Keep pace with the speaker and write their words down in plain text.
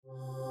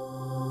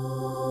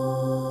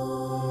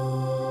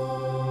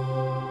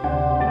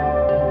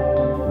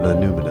The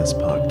Numinous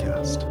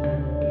Podcast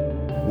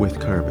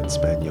with Carmen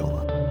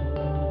Spaniola.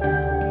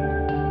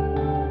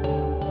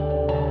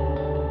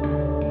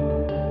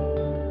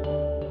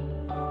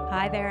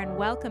 Hi there, and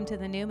welcome to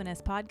the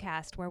Numinous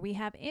Podcast, where we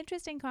have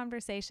interesting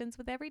conversations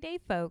with everyday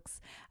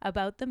folks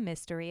about the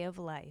mystery of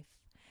life.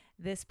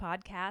 This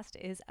podcast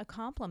is a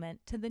complement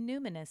to the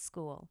Numinous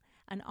School,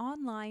 an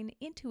online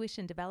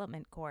intuition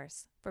development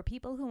course for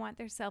people who want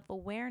their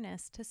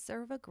self-awareness to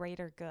serve a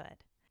greater good.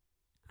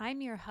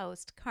 I'm your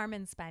host,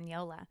 Carmen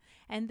Spaniola,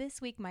 and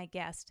this week my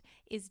guest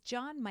is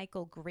John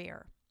Michael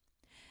Greer.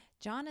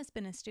 John has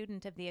been a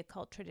student of the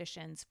occult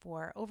traditions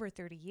for over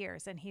 30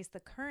 years, and he's the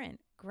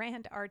current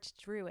Grand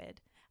Archdruid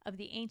of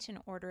the Ancient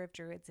Order of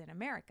Druids in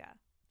America.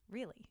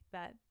 Really,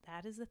 that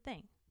is a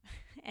thing.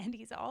 And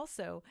he's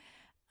also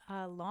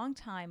a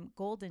longtime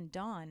Golden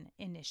Dawn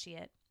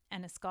initiate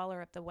and a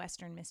scholar of the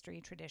Western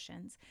mystery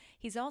traditions.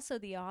 He's also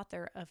the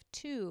author of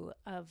two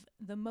of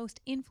the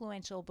most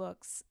influential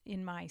books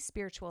in my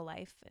spiritual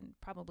life, and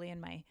probably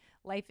in my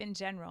life in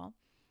general,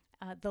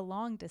 The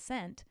Long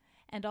Descent,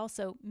 and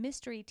also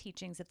Mystery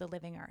Teachings of the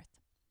Living Earth.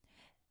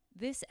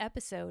 This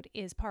episode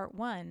is part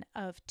one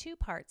of two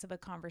parts of a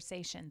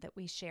conversation that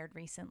we shared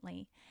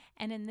recently.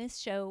 And in this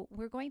show,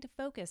 we're going to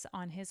focus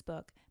on his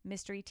book,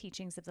 Mystery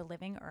Teachings of the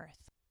Living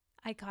Earth.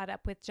 I caught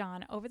up with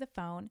John over the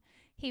phone.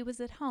 He was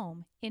at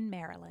home in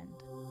Maryland.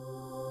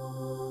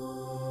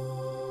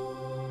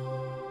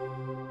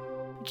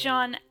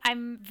 John,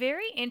 I'm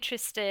very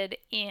interested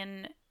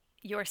in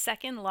your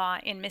second law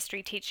in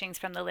Mystery Teachings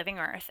from the Living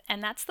Earth,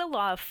 and that's the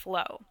law of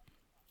flow.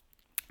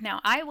 Now,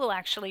 I will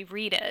actually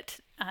read it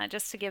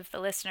just to give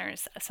the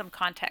listeners some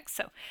context.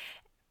 So,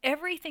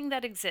 everything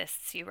that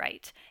exists, you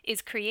write,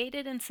 is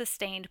created and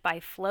sustained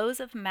by flows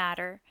of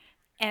matter,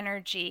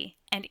 energy,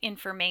 and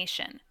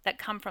information that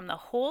come from the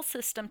whole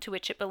system to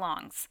which it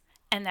belongs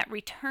and that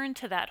return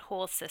to that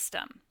whole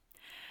system.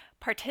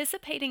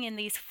 Participating in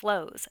these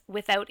flows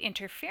without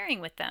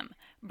interfering with them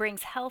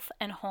brings health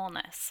and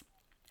wholeness.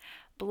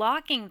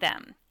 Blocking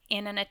them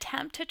in an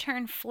attempt to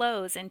turn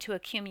flows into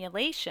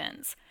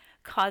accumulations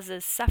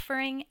causes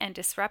suffering and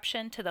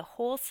disruption to the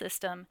whole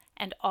system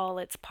and all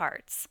its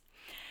parts.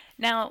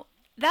 Now,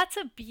 that's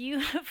a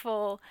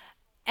beautiful,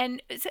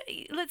 and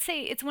let's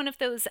say it's one of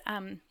those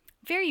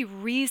very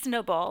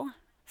reasonable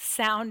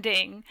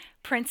sounding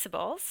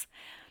principles.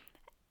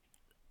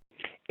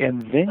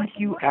 And then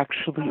you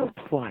actually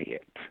apply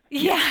it.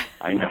 Yeah. Yes,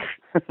 I know.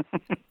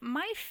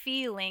 My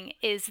feeling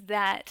is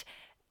that,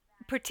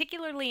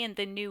 particularly in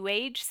the New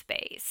Age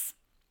space,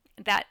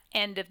 that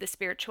end of the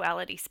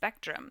spirituality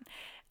spectrum,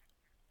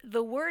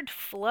 the word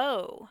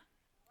flow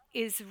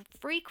is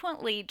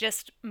frequently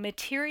just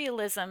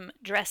materialism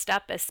dressed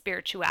up as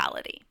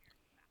spirituality.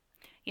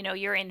 You know,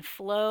 you're in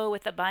flow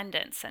with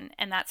abundance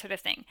and that sort of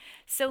thing.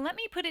 So let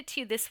me put it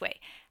to you this way.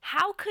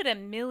 How could a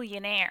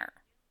millionaire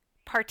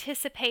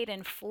participate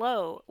in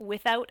flow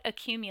without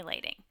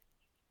accumulating?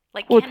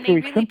 Like, Well, can it's they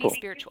very really be simple.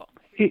 spiritual?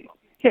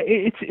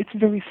 It's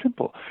very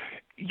simple.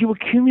 You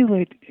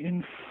accumulate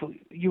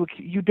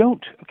you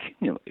don't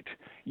accumulate.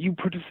 You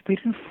participate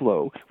in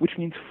flow, which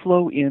means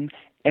flow in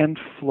and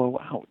flow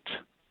out.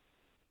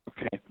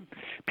 Okay,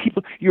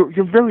 people,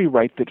 you're very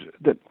right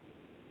that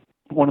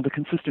one of the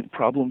consistent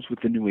problems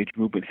with the New Age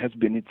movement has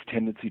been its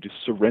tendency to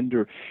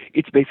surrender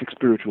its basic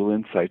spiritual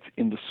insights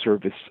in the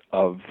service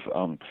of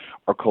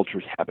our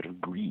culture's habit of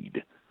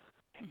greed.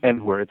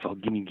 And where it's all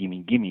gimme,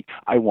 gimme, gimme.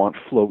 I want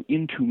flow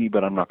into me,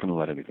 but I'm not going to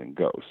let anything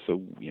go.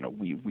 So,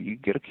 we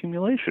get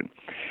accumulation.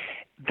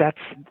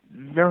 That's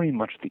very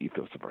much the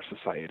ethos of our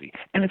society.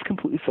 And it's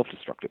completely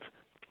self-destructive.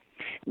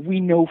 We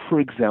know, for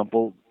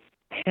example,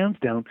 hands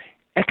down,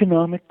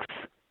 economics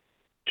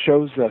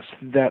shows us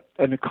that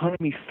an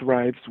economy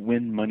thrives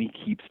when money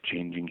keeps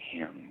changing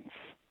hands.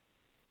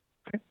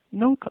 Okay?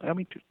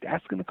 Just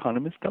ask an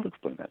economist; they'll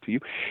explain that to you.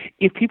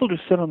 If people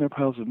just sit on their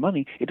piles of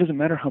money, it doesn't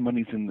matter how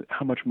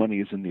much money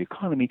is in the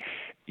economy.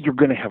 You're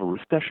going to have a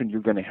recession.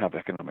 You're going to have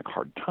economic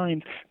hard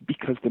times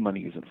because the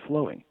money isn't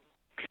flowing.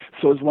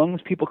 So as long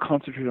as people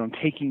concentrate on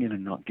taking in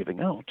and not giving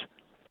out,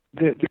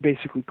 they're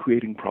basically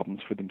creating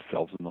problems for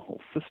themselves and the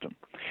whole system.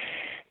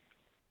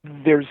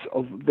 There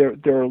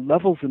are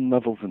levels and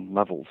levels and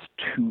levels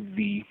to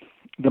the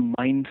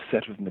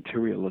mindset of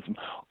materialism.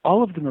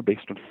 All of them are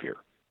based on fear.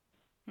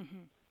 Mm-hmm.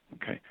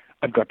 Okay,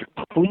 I've got to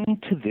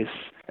cling to this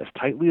as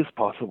tightly as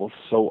possible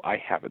so I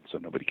have it, so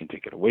nobody can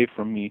take it away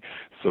from me,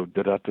 so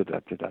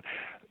da-da-da-da-da-da.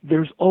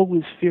 There's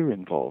always fear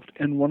involved,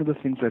 and one of the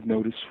things I've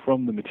noticed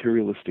from the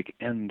materialistic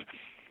end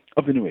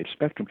of the New Age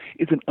spectrum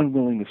is an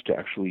unwillingness to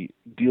actually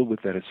deal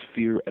with that as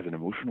fear, as an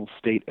emotional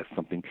state, as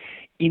something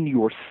in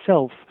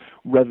yourself,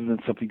 rather than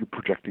something you're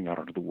projecting out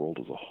onto the world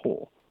as a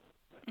whole.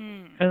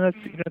 And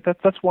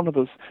that's one of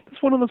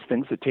those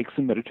things that takes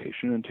some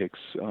meditation and takes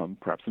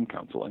perhaps some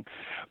counseling.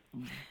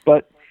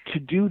 But to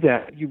do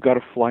that, you've got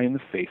to fly in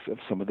the face of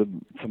some of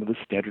the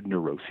standard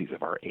neuroses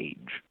of our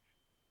age.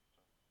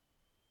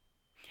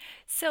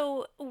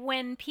 So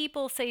when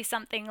people say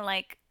something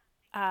like,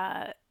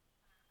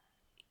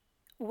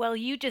 Well,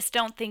 you just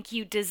don't think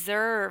you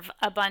deserve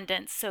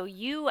abundance. So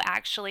you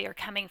actually are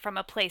coming from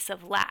a place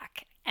of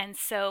lack. And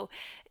so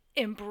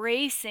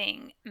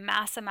embracing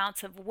mass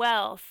amounts of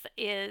wealth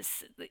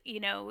is,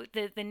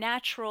 the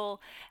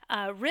natural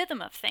rhythm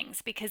of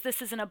things because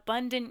this is an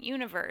abundant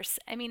universe.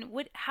 I mean,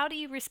 how do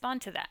you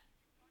respond to that?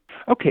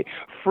 Okay,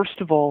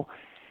 first of all,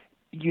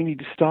 you need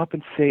to stop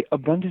and say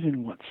abundant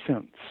in what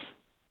sense?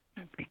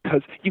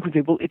 Because you can say,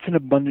 well, it's an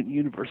abundant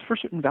universe. For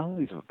certain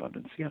values of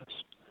abundance, yes.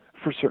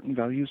 For certain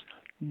values,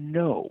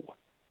 no.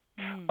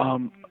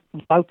 Mm.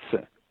 Lao Tzu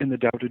in the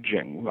Tao Te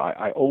Ching,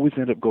 I always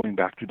end up going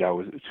back to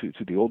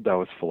to the old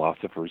Taoist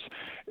philosophers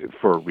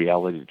for a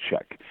reality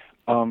check.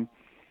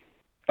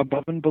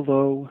 Above and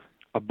below,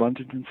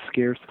 abundant and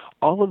scarce,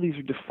 all of these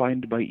are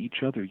defined by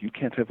each other. You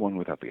can't have one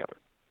without the other.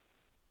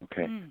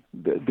 Okay? Mm.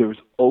 There's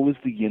always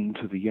the yin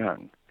to the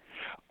yang.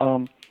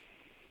 Um,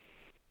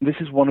 this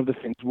is one of the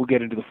things, we'll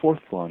get into the fourth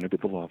law in a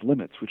bit, the law of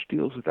limits, which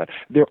deals with that.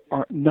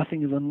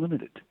 Nothing is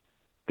unlimited.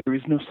 There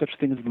is no such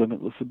thing as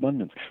limitless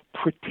abundance.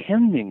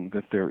 Pretending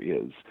that there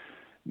is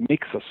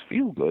makes us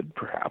feel good,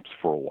 perhaps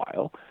for a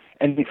while,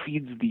 and it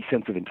feeds the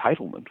sense of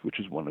entitlement, which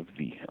is one of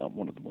the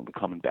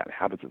common bad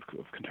habits of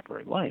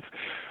contemporary life.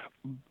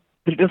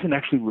 But it doesn't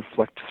actually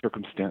reflect the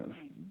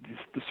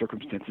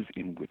circumstances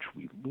in which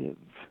we live.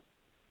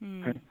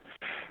 Mm. Okay?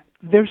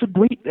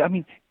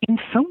 In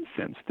some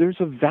sense, there's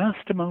a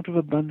vast amount of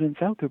abundance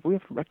out there, but we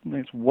have to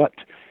recognize what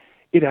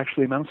it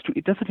actually amounts to.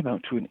 It doesn't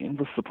amount to an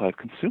endless supply of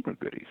consumer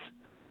goodies.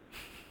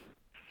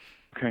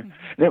 Okay.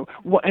 Now,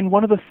 and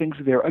one of the things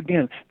there,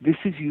 again, this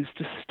is used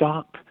to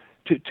stop,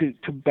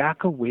 to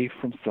back away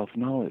from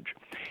self-knowledge.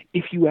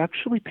 If you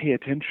actually pay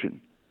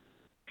attention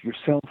to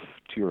yourself,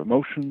 to your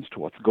emotions, to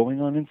what's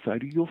going on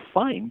inside you, you'll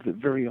find that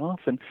very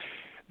often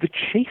the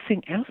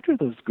chasing after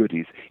those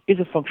goodies is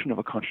a function of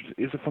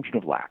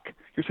lack.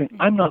 You're saying,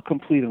 I'm not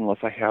complete unless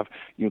I have,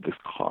 this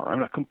car. I'm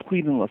not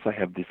complete unless I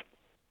have this,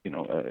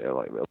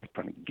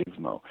 electronic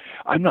gizmo.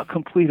 I'm not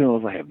complete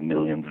unless I have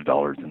millions of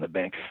dollars in the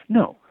bank.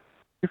 No.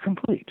 You're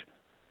complete.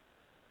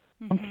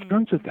 In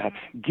terms of that,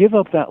 give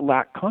up that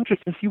lack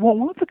consciousness. You won't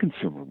want the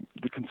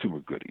consumer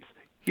goodies.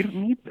 You don't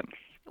need them.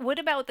 What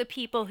about the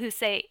people who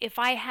say, if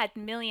I had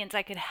millions,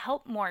 I could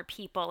help more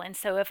people. And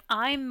so if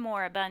I'm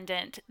more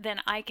abundant,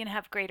 then I can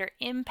have greater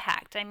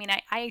impact. I mean,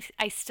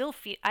 I still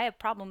feel I have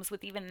problems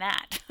with even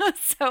that.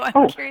 So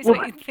I'm curious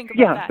what you think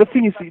about that. The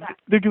thing is,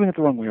 they're doing it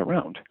the wrong way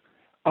around.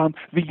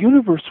 The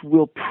universe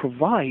will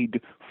provide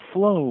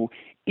flow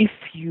if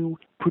you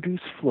produce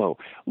flow.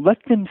 Let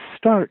them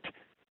start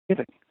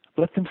giving.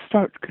 Let them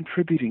start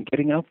contributing,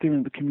 getting out there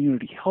in the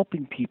community,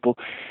 helping people.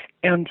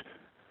 And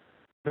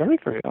very,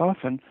 very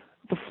often,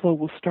 the flow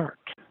will start.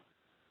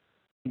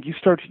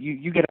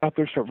 You get out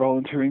there, start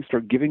volunteering,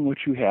 start giving what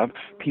you have.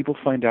 People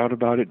find out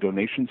about it.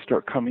 Donations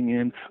start coming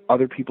in.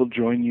 Other people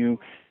join you.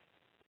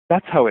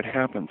 That's how it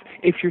happens.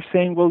 If you're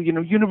saying, well,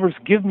 universe,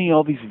 give me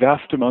all these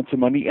vast amounts of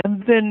money,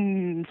 and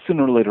then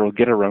sooner or later I'll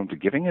get around to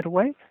giving it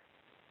away,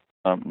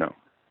 no.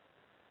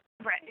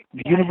 Right.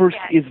 The universe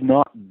is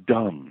not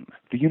dumb.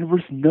 The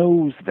universe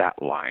knows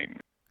that line.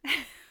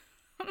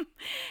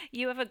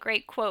 You have a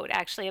great quote,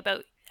 actually,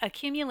 about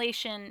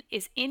accumulation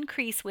is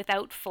increase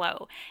without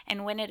flow.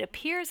 And when it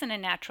appears in a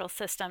natural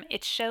system,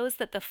 it shows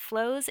that the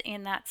flows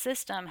in that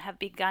system have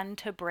begun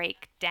to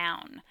break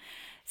down.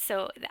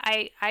 So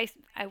I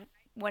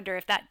wonder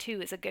if that too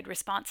is a good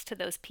response to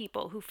those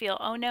people who feel,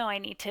 oh no, I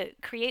need to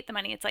create the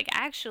money. It's like,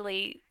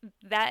 actually,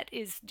 that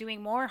is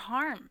doing more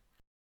harm.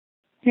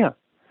 Yeah.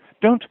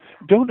 Don't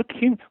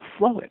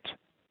flow it.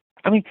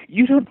 I mean,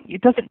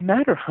 it doesn't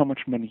matter how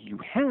much money you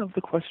have.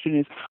 The question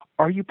is,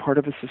 are you part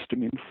of a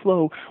system in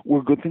flow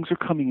where good things are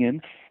coming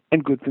in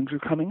and good things are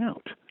coming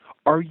out?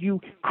 Are you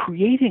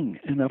creating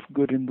enough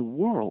good in the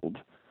world?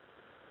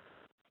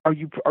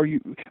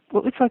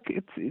 Well,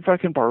 if I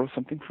can borrow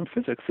something from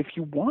physics, if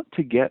you want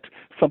to get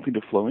something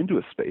to flow into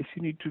a space,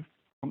 you need to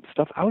pump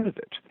stuff out of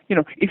it.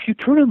 If you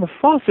turn on the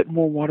faucet,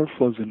 more water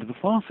flows into the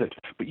faucet,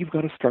 but you've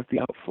got to start the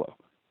outflow.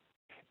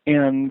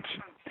 And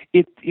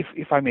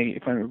if I may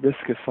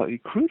risk a slightly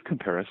crude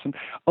comparison,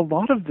 a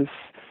lot of this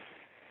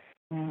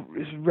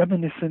is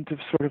reminiscent of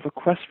sort of a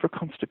quest for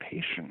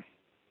constipation.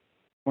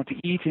 Want to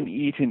eat and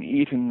eat and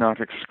eat and not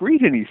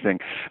excrete anything.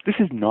 This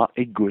is not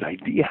a good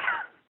idea.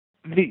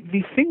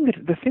 The thing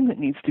that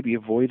needs to be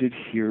avoided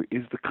here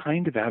is the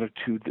kind of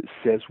attitude that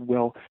says,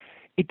 well,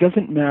 it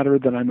doesn't matter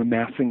that I'm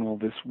amassing all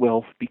this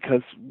wealth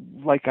because,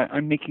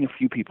 I'm making a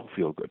few people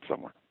feel good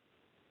somewhere.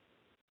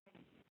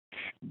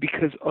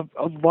 Because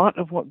a lot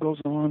of what goes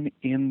on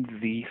in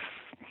the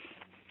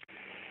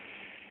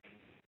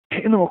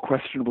more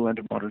questionable end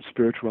of modern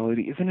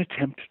spirituality is an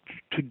attempt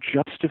to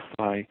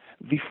justify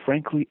the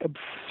frankly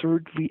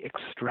absurdly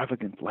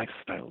extravagant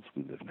lifestyles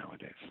we live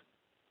nowadays.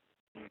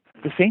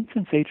 The saints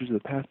and sages of the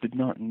past did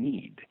not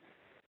need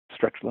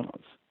stretch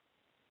limos.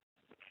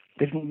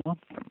 They didn't want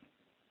them.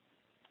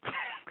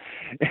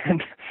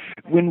 And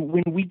when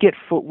we get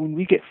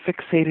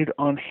fixated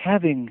on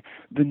having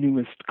the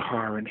newest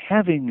car and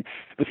having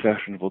the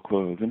fashionable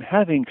clothes and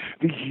having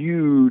the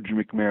huge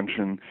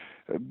McMansion,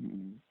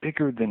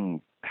 bigger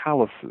than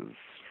palaces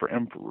for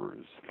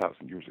emperors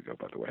 1,000 years ago,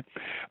 by the way.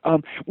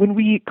 When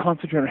we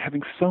concentrate on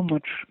having so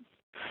much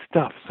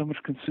stuff, so much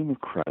consumer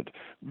crud,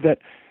 that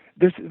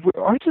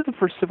ours is the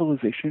first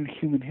civilization in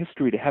human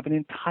history to have an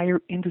entire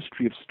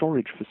industry of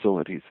storage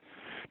facilities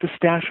to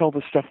stash all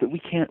the stuff that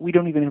we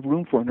don't even have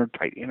room for in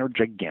our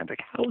gigantic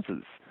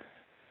houses.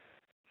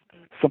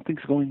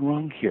 Something's going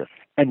wrong here.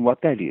 And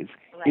what that is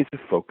a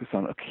focus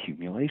on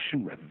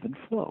accumulation rather than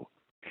flow.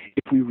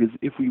 If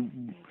we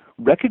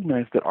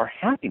recognize that our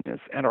happiness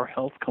and our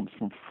health comes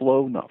from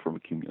flow, not from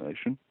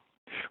accumulation,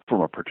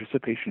 from our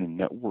participation in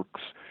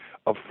networks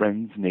of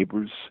friends,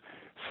 neighbors,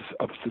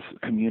 of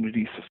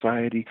community,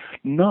 society,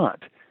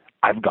 not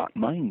I've got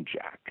mine,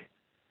 Jack,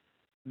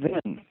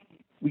 then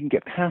we can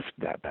get past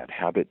that bad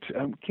habit,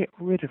 get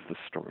rid of the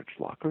storage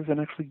lockers, and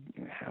actually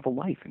have a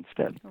life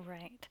instead.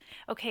 Right.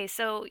 Okay,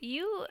 so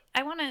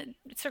I want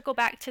to circle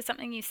back to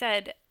something you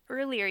said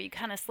earlier. You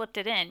kind of slipped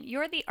it in.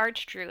 You're the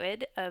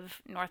archdruid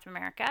of North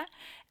America.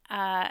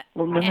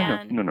 Well, no.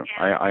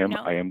 I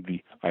am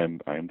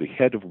the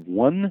head of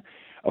one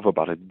of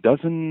about a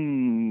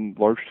dozen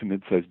large to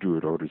mid-sized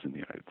druid orders in the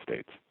United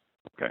States.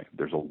 Okay,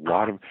 there's a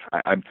lot of.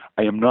 I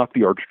am not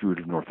the archdruid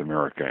of North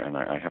America, and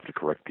I have to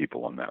correct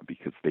people on that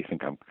because they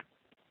think I'm.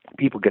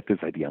 People get this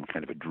idea I'm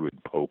kind of a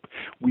druid pope.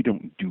 We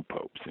don't do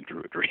popes in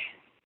druidry.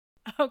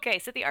 Okay,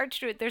 so the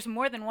archdruid. There's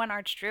more than one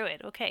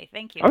archdruid. Okay,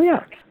 thank you. Oh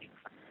yeah.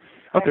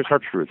 Oh, there's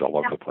archdruids all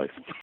over the place.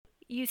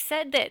 You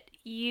said that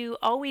you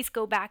always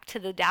go back to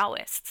the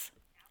Taoists.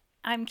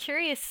 I'm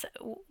curious,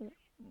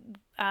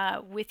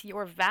 with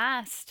your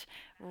vast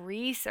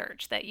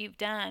research that you've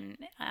done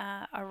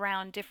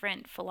around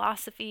different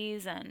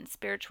philosophies and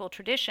spiritual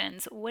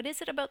traditions, what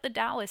is it about the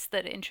Taoists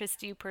that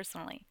interests you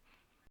personally?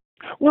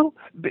 Well,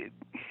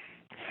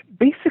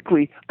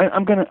 basically,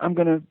 I'm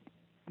gonna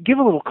give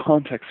a little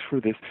context for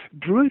this.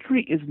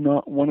 Druidry is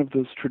not one of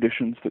those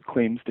traditions that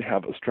claims to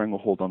have a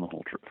stranglehold on the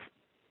whole truth.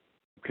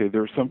 Okay,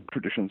 there are some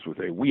traditions who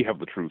say we have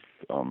the truth,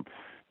 and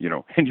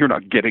you're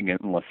not getting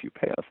it unless you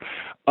pay us,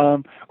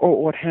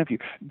 or what have you.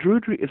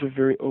 Druidry is a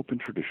very open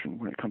tradition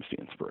when it comes to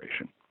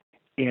inspiration,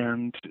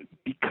 and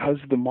because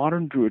the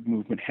modern Druid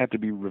movement had to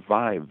be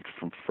revived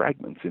from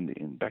fragments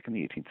back in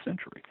the 18th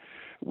century,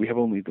 we have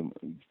only the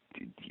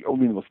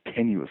most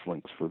tenuous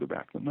links further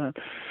back than that.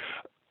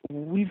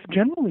 We've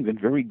generally been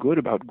very good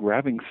about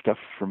grabbing stuff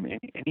from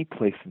any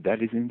place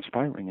that is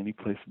inspiring, any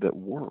place that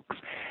works.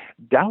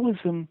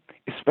 Taoism,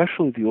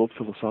 especially the old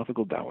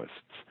philosophical Taoists,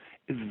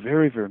 is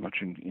very, very much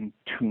in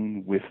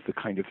tune with the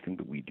kind of thing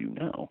that we do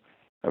now.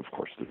 Of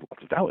course, there's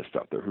lots of Taoists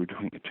out there who are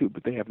doing it too,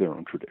 but they have their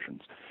own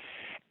traditions.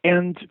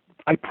 And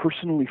I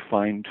personally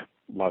find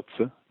Lao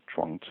Tzu,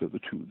 Chuang-Tzu,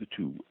 the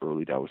two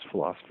early Taoist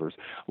philosophers,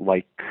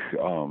 like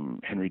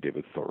Henry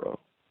David Thoreau,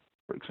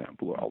 for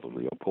example, or Aldo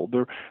Leopold.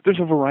 There's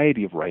a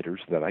variety of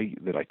writers that I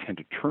tend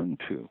to turn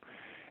to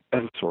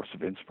as a source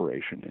of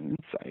inspiration and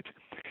insight.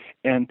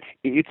 And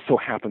it so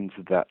happens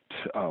that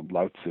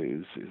Lao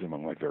Tzu is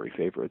among my very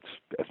favorites,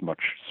 as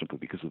much simply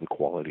because of the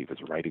quality of his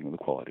writing and the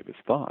quality of his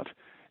thought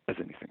as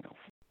anything else.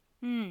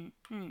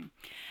 Mm-hmm.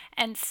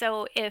 And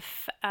so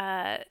if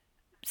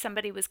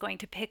somebody was going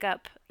to pick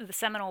up the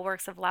seminal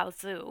works of Lao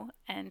Tzu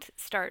and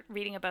start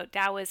reading about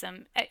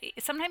Taoism,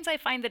 sometimes I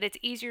find that it's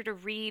easier to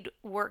read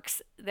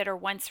works that are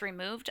once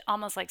removed,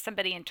 almost like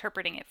somebody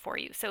interpreting it for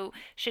you. So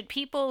should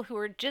people who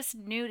are just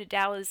new to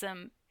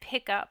Taoism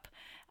pick up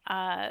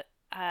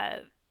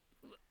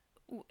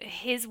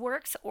his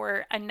works,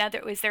 or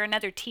is there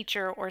another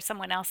teacher or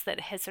someone else that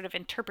has sort of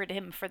interpreted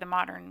him for the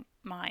modern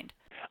mind?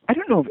 I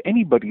don't know of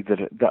anybody that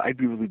I'd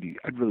really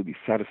be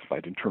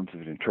satisfied in terms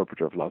of an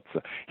interpreter of Lao Tzu.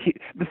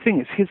 The thing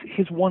is,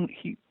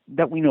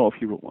 that we know of,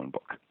 he wrote one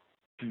book.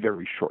 It's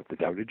very short, the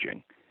Tao Te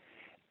Ching,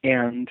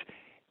 and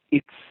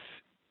it's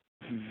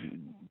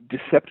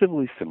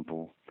deceptively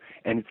simple,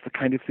 and it's the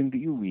kind of thing that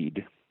you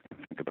read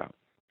and think about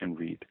and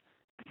read,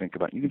 think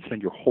about. You can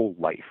spend your whole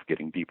life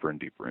getting deeper and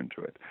deeper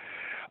into it.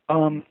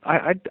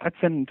 I'd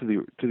send him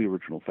to the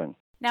original thing.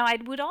 Now, I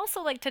would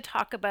also like to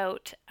talk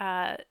about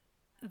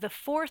the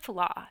fourth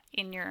law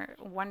in your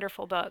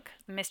wonderful book,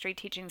 Mystery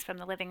Teachings from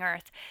the Living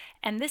Earth.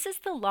 And this is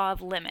the law of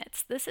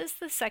limits. This is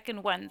the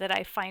second one that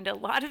I find a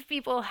lot of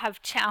people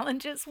have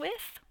challenges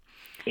with.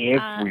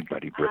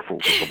 Everybody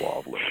bristles with the law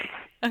of limits.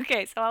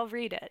 Okay, so I'll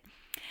read it.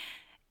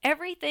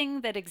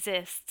 Everything that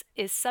exists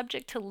is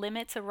subject to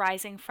limits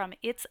arising from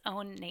its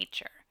own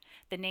nature,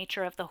 the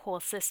nature of the whole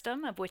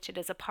system of which it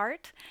is a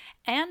part,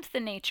 and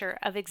the nature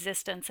of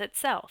existence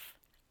itself.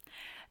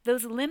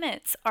 Those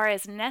limits are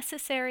as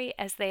necessary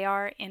as they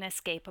are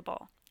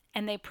inescapable,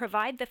 and they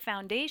provide the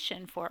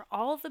foundation for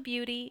all the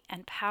beauty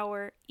and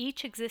power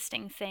each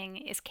existing thing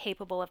is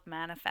capable of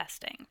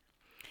manifesting.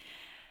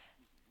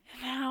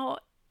 Now,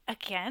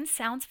 again,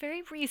 sounds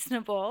very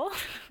reasonable,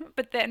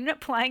 but then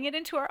applying it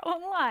into our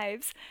own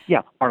lives.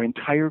 Yeah, our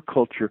entire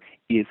culture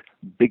is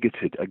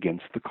bigoted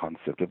against the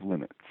concept of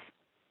limits.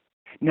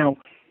 Now,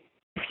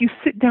 if you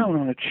sit down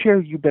on a chair,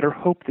 you better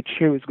hope the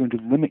chair is going to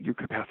limit your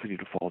capacity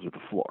to fall to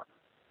the floor.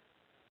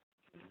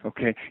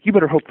 Okay? You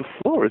better hope the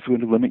floor is going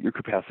to limit your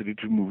capacity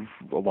to move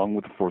along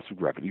with the force of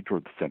gravity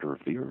toward the center of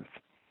the earth.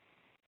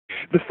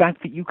 The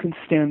fact that you can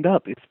stand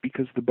up is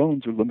because the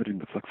bones are limiting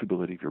the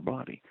flexibility of your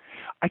body.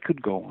 I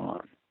could go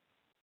on.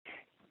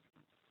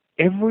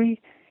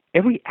 Every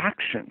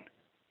action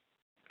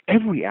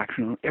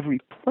on every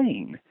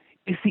plane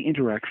is the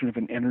interaction of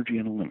an energy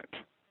and a limit.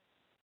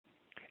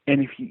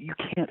 And if you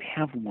can't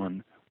have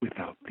one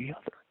without the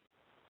other.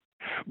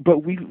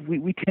 But we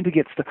tend to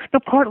get stuck. Now,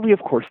 partly, of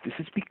course, this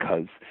is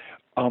because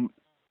in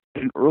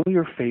an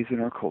earlier phase in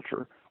our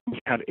culture, we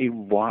had a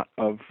lot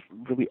of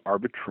really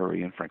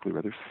arbitrary and frankly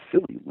rather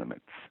silly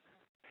limits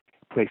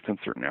placed on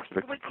certain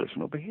aspects of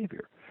personal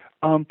behavior.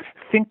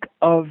 Think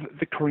of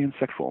Victorian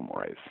sexual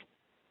mores.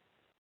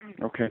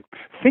 Okay.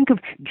 Think of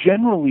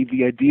generally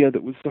the idea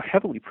that was so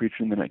heavily preached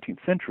in the 19th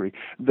century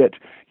that,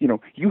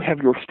 you have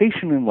your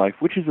station in life,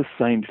 which is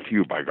assigned to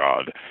you by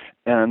God,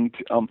 and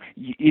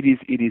it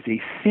is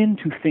a sin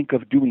to think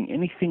of doing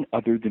anything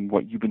other than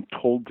what you've been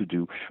told to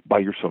do by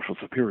your social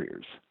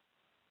superiors.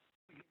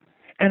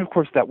 And of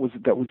course, that was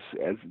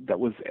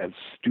as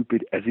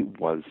stupid as it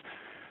was,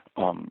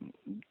 an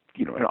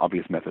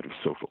obvious method of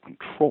social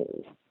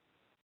control.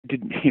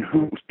 It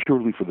was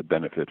purely for the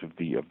benefit of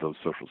those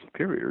social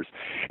superiors,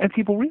 and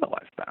people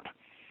realized that.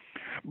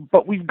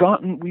 But we've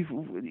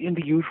in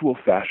the usual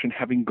fashion,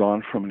 having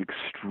gone from an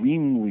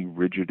extremely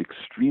rigid,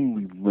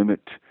 extremely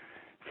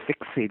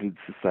limit-fixated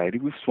society,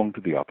 we've swung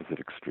to the opposite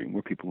extreme,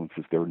 where people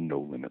insist there are no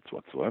limits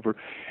whatsoever,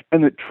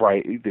 and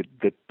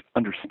that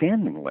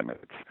understanding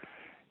limits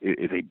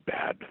is a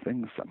bad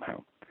thing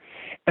somehow.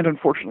 And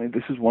unfortunately,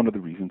 this is one of the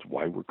reasons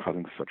why we're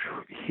causing such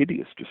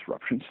hideous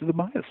disruptions to the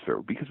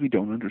biosphere, because we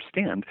don't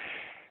understand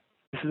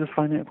this is a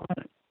finite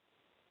planet.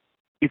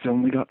 It's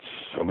only got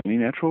so many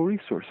natural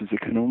resources.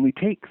 It can only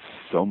take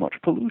so much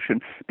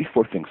pollution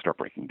before things start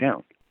breaking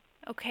down.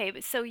 Okay,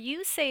 so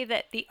you say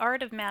that the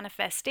art of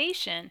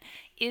manifestation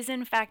is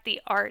in fact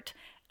the art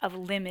of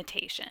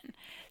limitation.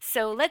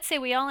 So let's say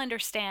we all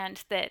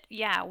understand that,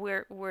 yeah,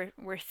 we're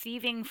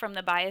thieving from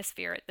the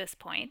biosphere at this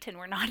point, and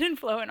we're not in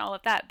flow and all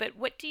of that. But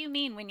what do you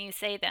mean when you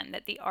say then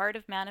that the art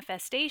of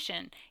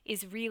manifestation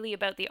is really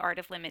about the art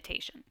of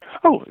limitation?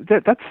 Oh,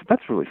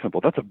 that's really simple.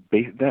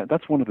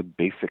 That's one of the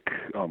basic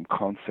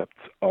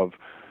concepts of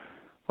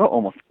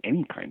almost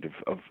any kind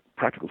of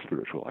practical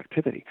spiritual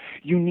activity.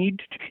 You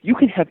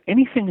can have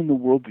anything in the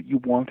world that you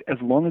want as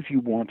long as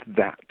you want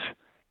that,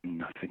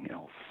 nothing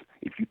else.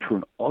 If you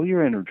turn all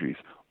your energies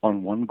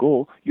on one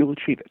goal, you'll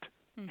achieve it.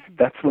 Mm-hmm.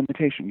 That's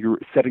limitation. You're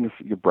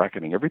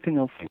bracketing everything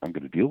else. I'm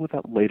going to deal with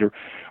that later.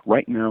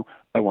 Right now,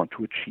 I want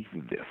to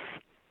achieve this.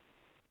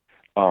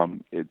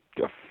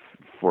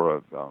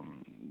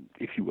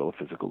 If you will, a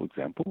physical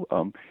example.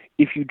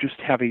 If you just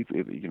have a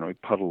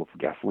puddle of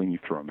gasoline, you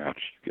throw a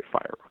match, you get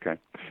fire. Okay.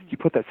 Mm-hmm. You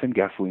put that same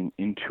gasoline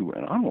into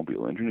an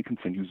automobile engine, it can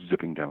send you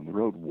zipping down the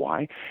road.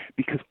 Why?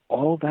 Because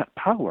all that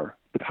power,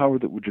 the power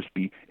that would just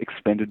be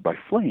expended by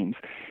flames,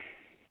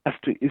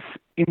 is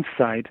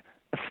inside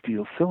a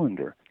steel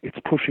cylinder. It's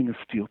pushing a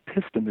steel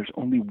piston. There's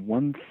only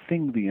one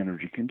thing the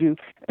energy can do,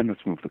 and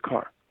that's move the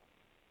car.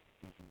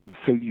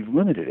 So you've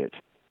limited it.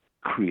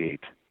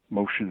 Create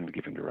motion in a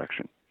given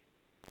direction.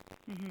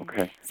 Mm-hmm.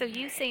 Okay. So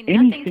you say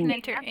nothing can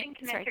enter.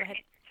 Sorry, go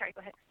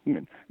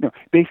ahead. No,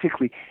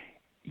 basically,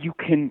 you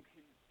can't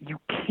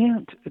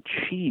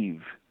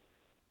achieve.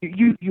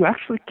 You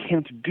actually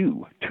can't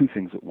do two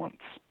things at once.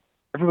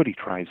 Everybody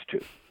tries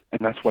to, and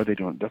that's why they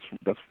don't. That's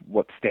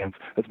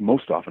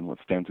most often what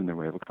stands in their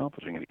way of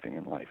accomplishing anything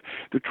in life.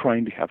 They're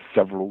trying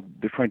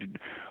to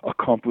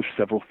accomplish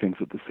several things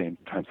at the same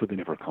time, so they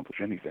never accomplish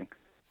anything.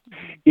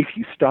 If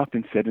you stop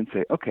instead and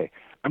say, okay,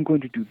 I'm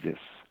going to do this.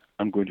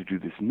 I'm going to do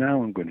this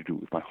now. I'm going to do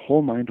it with my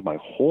whole mind, my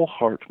whole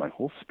heart, my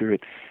whole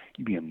spirit.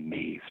 You'd be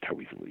amazed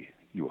how easily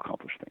you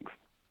accomplish things.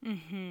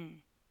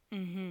 Mm-hmm.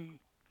 Mm-hmm.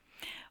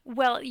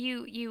 Well,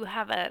 you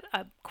have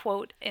a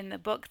quote in the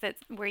book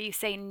where you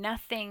say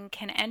nothing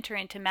can enter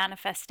into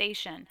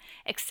manifestation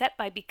except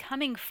by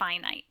becoming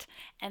finite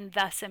and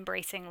thus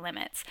embracing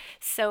limits.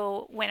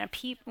 So when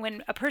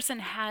a person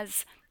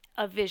has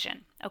a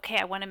vision, okay,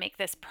 I want to make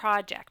this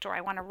project or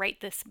I want to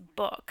write this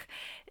book,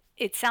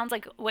 it sounds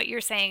like what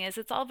you're saying is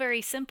it's all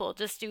very simple.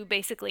 Just do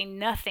basically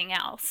nothing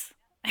else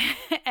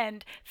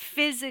and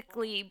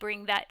physically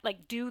bring that,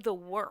 do the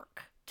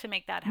work to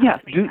make that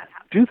happen. Yeah,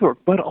 do the work,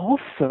 but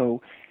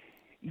also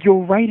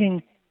you're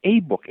writing a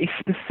book, a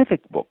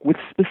specific book with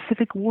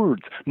specific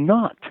words,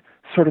 not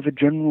sort of a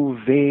general,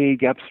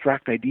 vague,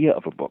 abstract idea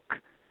of a book.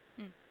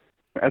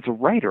 As a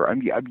writer,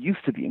 I'm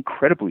used to the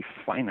incredibly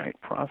finite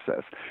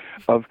process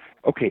of,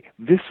 okay,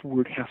 this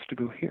word has to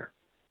go here.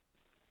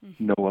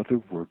 No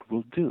other word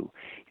will do.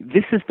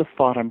 This is the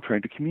thought I'm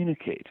trying to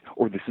communicate,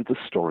 or this is the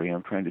story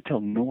I'm trying to tell.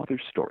 No other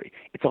story.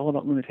 It's all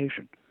about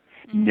limitation.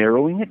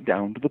 Narrowing it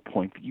down to the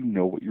point that you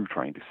know what you're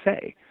trying to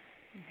say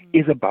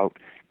is about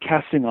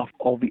casting off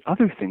all the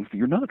other things that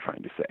you're not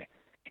trying to say.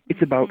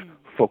 It's about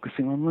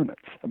focusing on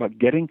limits, about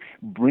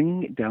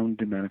bringing it down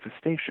to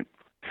manifestation.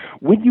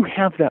 When you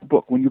have that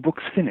book, when your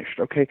book's finished,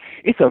 okay,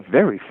 it's a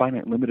very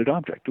finite, limited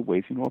object. It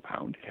weighs, a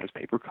pound. It has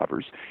paper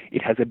covers.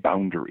 It has a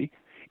boundary.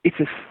 It's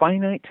as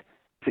finite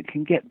as it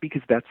can get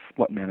because that's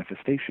what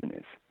manifestation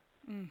is.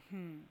 Mm-hmm.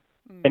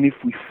 Mm. And if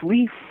we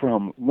flee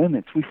from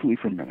limits, we flee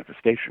from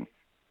manifestation.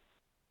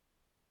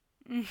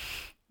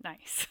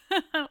 Nice.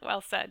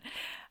 Well said.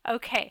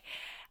 Okay.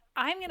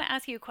 I'm going to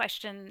ask you a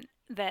question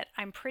that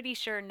I'm pretty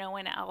sure no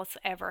one else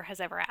has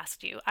ever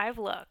asked you. I've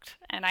looked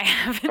and I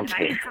haven't.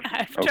 Okay.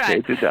 I've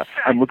Okay. tried.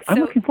 I'm So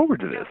looking forward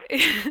to this.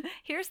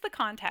 here's the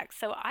context.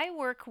 So I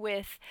work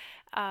with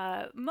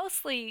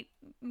mostly,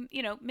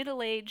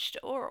 middle-aged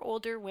or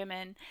older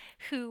women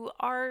who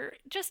are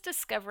just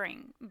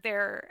discovering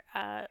their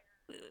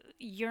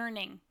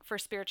yearning for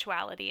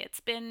spirituality.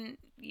 It's been,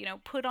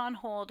 put on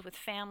hold with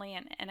family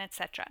and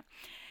etc.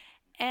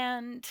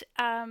 And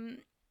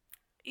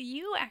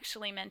you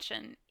actually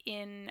mentioned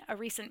in a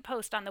recent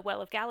post on the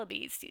Well of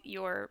Gallabys,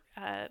 your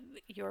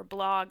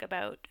blog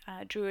about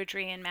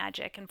Druidry and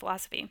magic and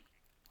philosophy.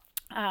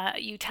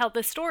 You tell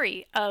the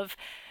story of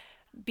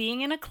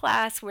being in a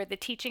class where the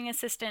teaching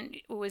assistant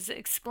was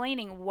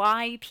explaining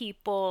why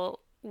people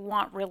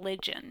want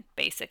religion,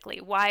 basically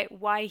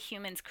why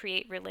humans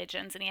create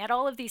religions, and he had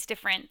all of these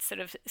different sort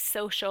of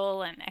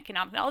social and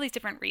economic, all these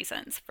different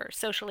reasons for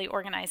socially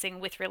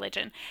organizing with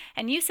religion.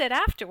 And you said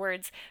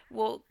afterwards,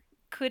 well,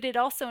 could it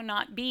also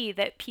not be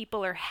that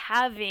people are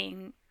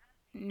having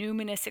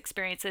numinous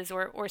experiences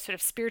or sort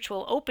of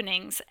spiritual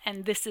openings,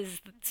 and this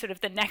is sort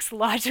of the next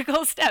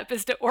logical step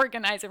is to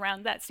organize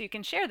around that so you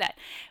can share that?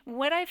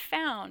 What I've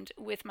found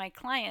with my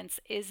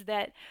clients is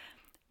that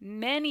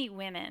many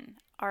women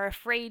are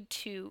afraid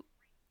to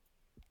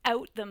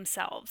out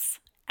themselves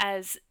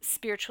as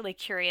spiritually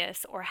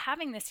curious or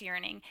having this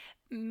yearning,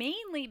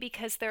 mainly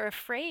because they're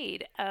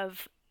afraid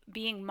of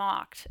being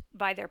mocked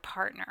by their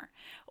partner,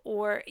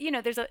 or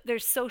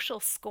there's social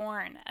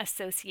scorn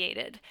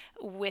associated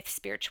with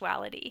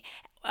spirituality,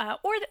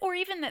 or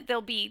even that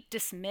they'll be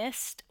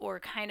dismissed or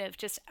kind of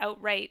just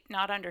outright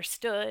not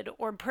understood,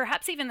 or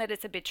perhaps even that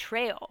it's a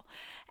betrayal.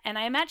 And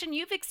I imagine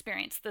you've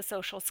experienced the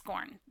social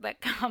scorn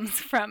that comes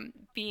from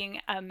being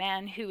a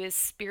man who is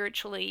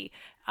spiritually,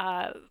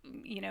 out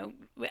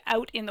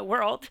in the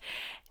world.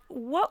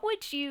 What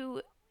would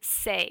you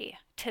say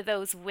to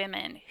those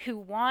women who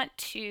want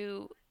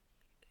to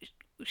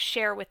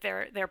share with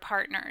their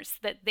partners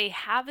that they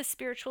have a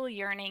spiritual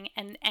yearning,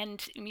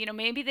 and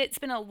maybe it's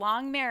been a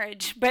long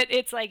marriage, but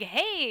it's like,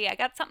 hey, I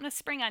got something to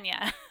spring on you.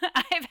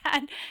 I've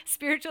had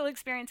spiritual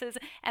experiences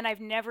and I've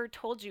never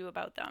told you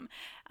about them,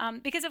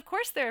 because of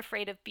course they're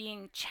afraid of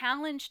being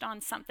challenged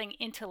on something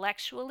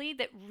intellectually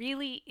that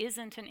really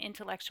isn't an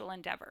intellectual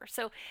endeavor.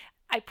 So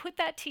I put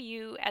that to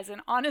you as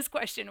an honest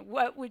question.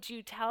 What would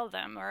you tell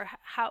them, or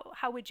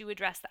how would you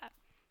address that?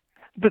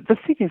 The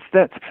thing is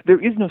that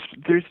there's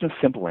no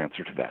simple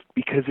answer to that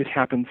because it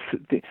happens.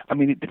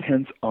 It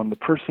depends on the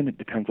person. It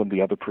depends on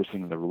the other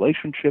person in the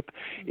relationship.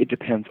 It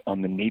depends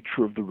on the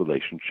nature of the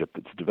relationship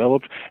that's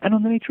developed and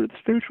on the nature of the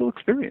spiritual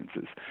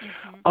experiences.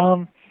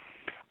 Mm-hmm.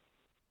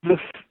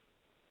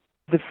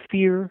 The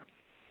fear,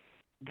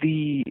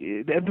 the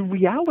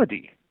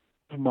reality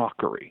of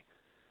mockery,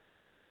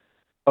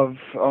 of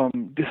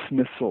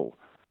dismissal,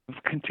 of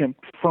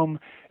contempt from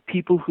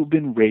people who've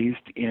been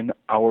raised in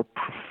our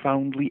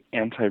profoundly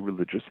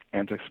anti-religious,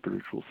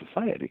 anti-spiritual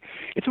society.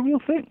 It's a real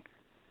thing.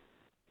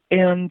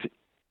 And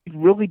it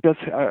really does,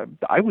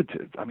 I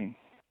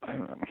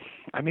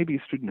may be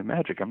a student of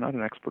magic. I'm not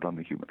an expert on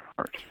the human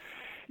heart.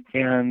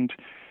 And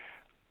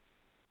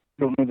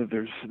I don't know that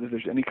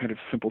there's any kind of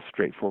simple,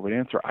 straightforward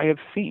answer. I've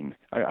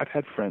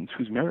had friends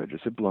whose marriages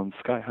have blown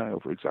sky high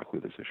over exactly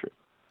this issue.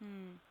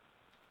 Mm.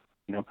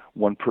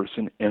 One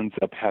person ends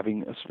up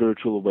having a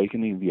spiritual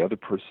awakening, the other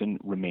person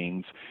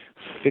remains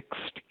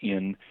fixed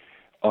in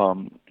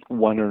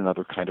one or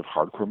another kind of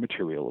hardcore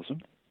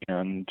materialism,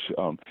 and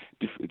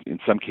in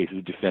some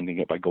cases defending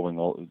it by going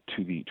all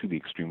to the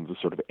extreme of the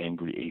sort of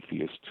angry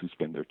atheists who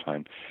spend their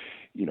time,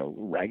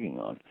 ragging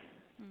on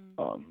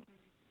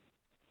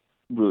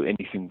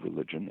anything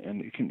religion,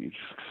 and it can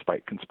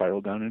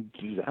spiral down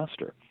into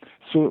disaster.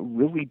 So it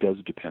really does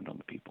depend on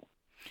the people.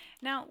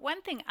 Now,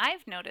 one thing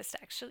I've noticed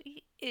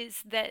actually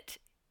is that,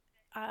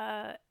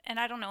 and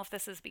I don't know if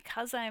this is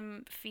because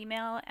I'm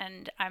female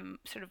and I'm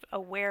sort of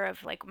aware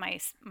of like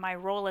my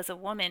role as a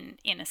woman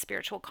in a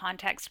spiritual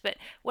context, but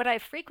what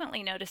I've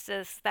frequently noticed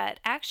is that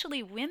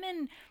actually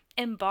women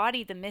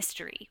embody the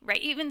mystery,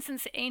 right? Even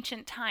since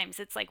ancient times,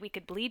 it's like we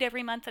could bleed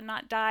every month and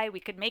not die. We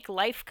could make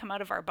life come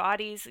out of our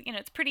bodies.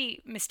 It's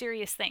pretty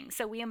mysterious thing.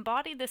 So we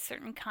embody this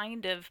certain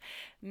kind of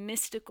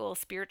mystical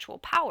spiritual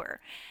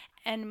power.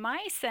 And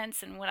my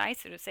sense, and what I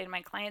sort of say to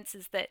my clients,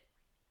 is that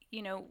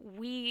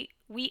we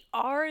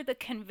are the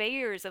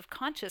conveyors of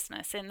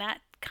consciousness in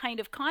that kind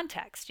of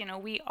context.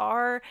 We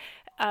are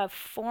a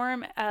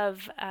form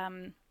of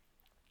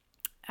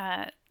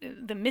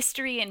the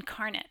mystery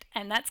incarnate,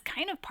 and that's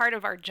kind of part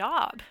of our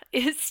job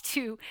is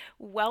to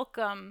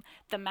welcome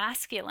the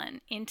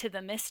masculine into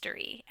the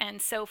mystery.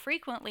 And so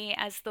frequently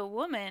as the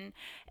woman,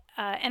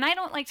 and I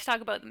don't like to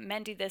talk about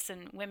men do this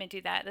and women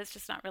do that. That's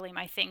just not really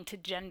my thing to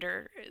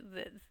gender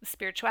the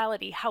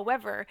spirituality.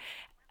 However,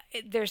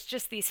 there's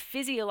just these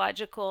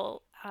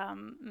physiological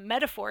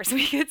metaphors,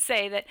 we could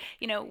say, that,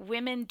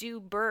 women do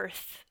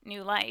birth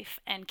new life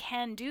and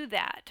can do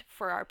that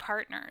for our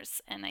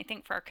partners, and I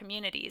think for our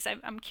communities.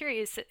 I'm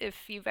curious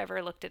if you've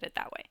ever looked at it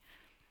that way.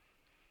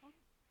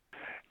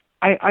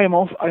 I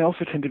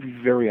also tend to be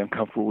very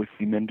uncomfortable with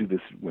the men do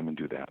this, women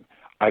do that.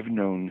 I've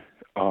known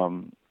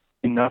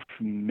enough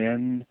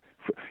men,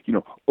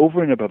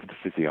 over and above the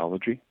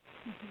physiology.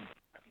 Mm-hmm.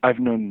 I've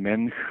known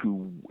men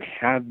who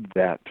had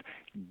that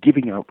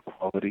giving out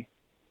quality,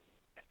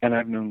 and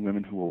I've known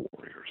women who were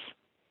warriors.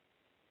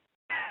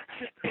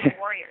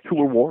 Who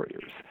were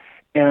warriors,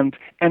 and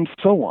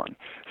so on.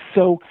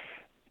 So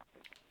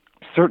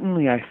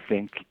certainly, I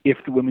think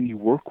if the women you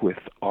work with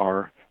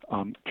are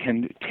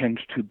tend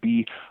to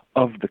be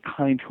of the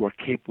kind who are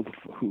capable of,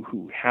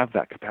 who have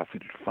that capacity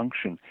to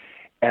function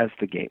as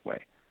the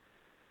gateway,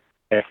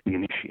 as the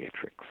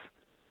initiatrix,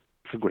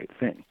 it's a great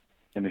thing,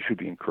 and they should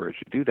be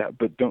encouraged to do that.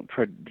 But don't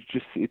try to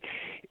just see it.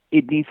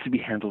 It needs to be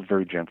handled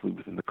very gently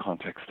within the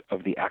context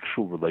of the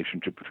actual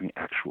relationship between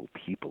actual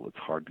people. It's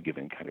hard to give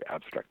any kind of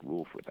abstract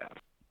rule for that.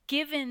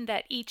 Given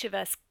that each of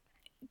us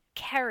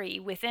carry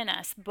within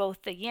us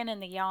both the yin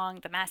and the yang,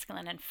 the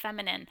masculine and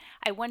feminine,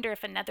 I wonder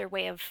if another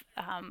way of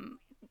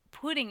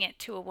putting it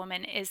to a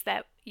woman is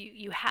that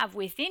you have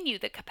within you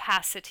the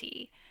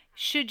capacity,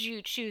 should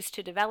you choose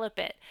to develop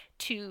it,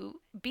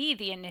 to be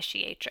the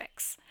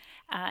initiatrix.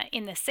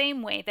 In the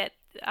same way that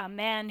a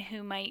man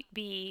who might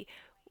be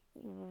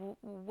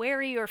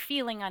wary or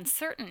feeling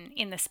uncertain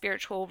in the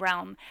spiritual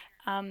realm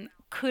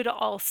could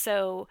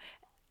also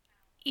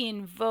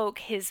invoke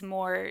his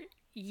more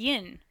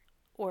yin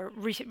or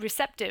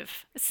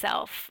receptive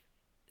self.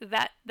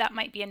 That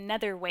might be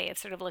another way of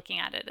sort of looking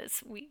at it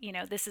as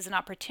this is an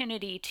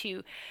opportunity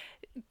to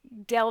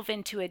delve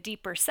into a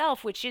deeper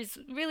self, which is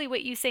really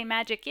what you say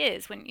magic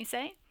is, wouldn't you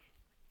say?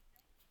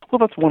 Well,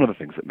 that's one of the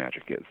things that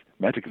magic is.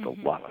 Magic is a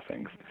lot of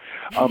things.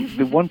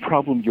 The one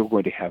problem you're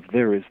going to have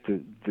there is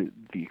the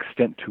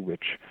extent to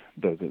which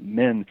the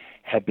men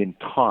have been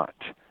taught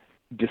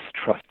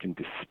distrust and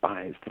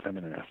despise the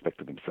feminine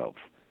aspect of themselves.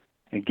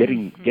 And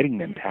getting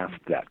them past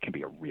that can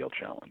be a real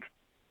challenge.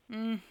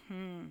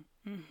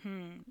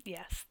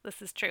 Yes,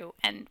 this is true,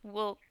 and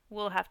we'll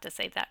have to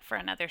save that for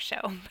another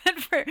show.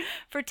 But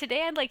for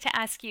today, I'd like to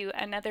ask you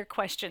another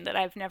question that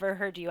I've never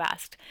heard you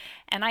asked,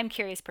 and I'm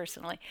curious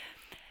personally.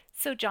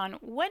 So, John,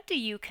 what do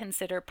you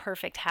consider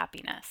perfect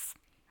happiness?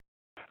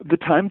 The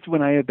times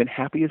when I have been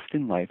happiest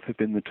in life have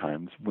been the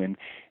times when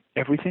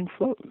everything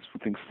flows.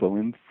 When things flow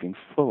in, things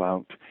flow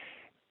out.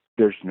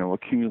 There's no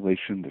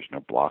accumulation, there's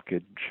no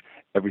blockage.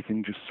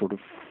 Everything just sort of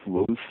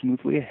flows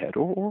smoothly ahead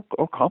or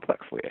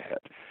complexly ahead.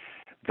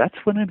 That's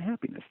when I'm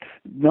happiness,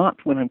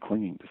 not when I'm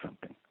clinging to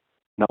something,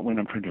 not when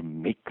I'm trying to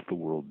make the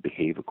world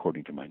behave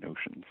according to my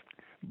notions,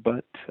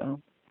 but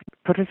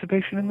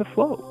participation in the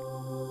flow.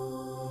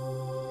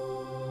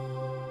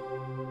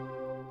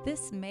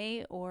 This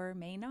may or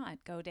may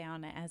not go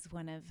down as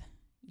one of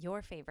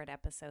your favorite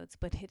episodes,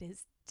 but it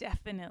is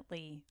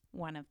definitely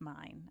one of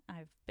mine.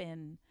 I've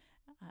been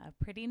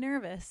pretty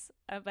nervous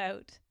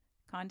about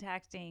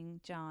contacting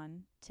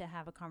John to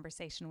have a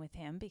conversation with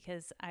him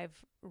because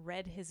I've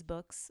read his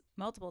books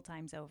multiple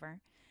times over,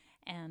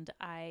 and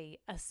I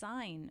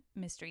assign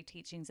Mystery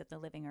Teachings of the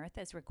Living Earth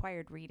as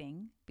required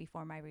reading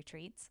before my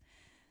retreats.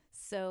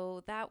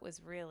 So that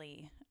was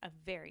really a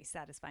very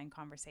satisfying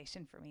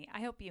conversation for me. I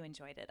hope you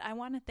enjoyed it. I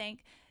want to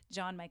thank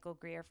John Michael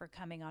Greer for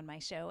coming on my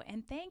show,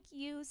 and thank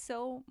you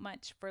so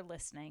much for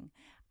listening.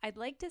 I'd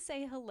like to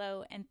say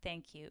hello and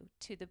thank you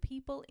to the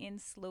people in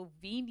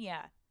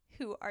Slovenia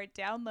who are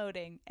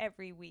downloading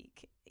every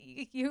week.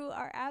 You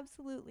are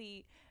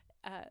absolutely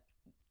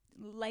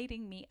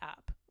lighting me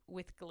up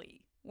with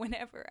glee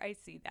whenever I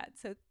see that.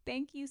 So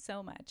thank you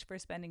so much for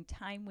spending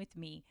time with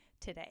me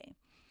today.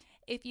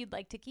 If you'd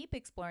like to keep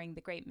exploring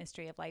the great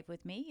mystery of life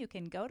with me, you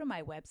can go to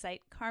my website,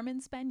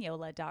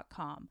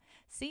 carmenspagnola.com,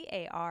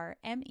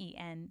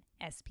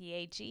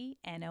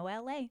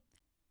 CarmenSpagnola,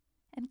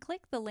 and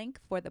click the link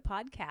for the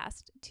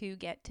podcast to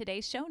get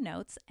today's show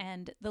notes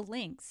and the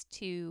links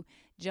to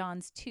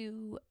John's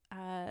two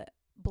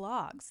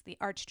blogs, the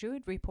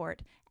Archdruid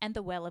Report and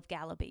the Well of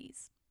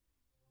Gallabys.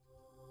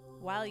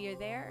 While you're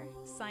there,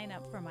 sign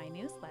up for my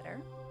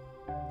newsletter.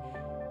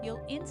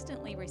 You'll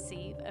instantly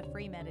receive a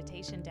free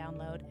meditation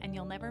download, and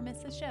you'll never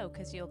miss a show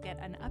because you'll get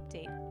an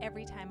update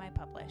every time I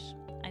publish.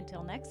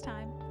 Until next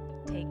time,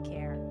 take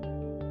care.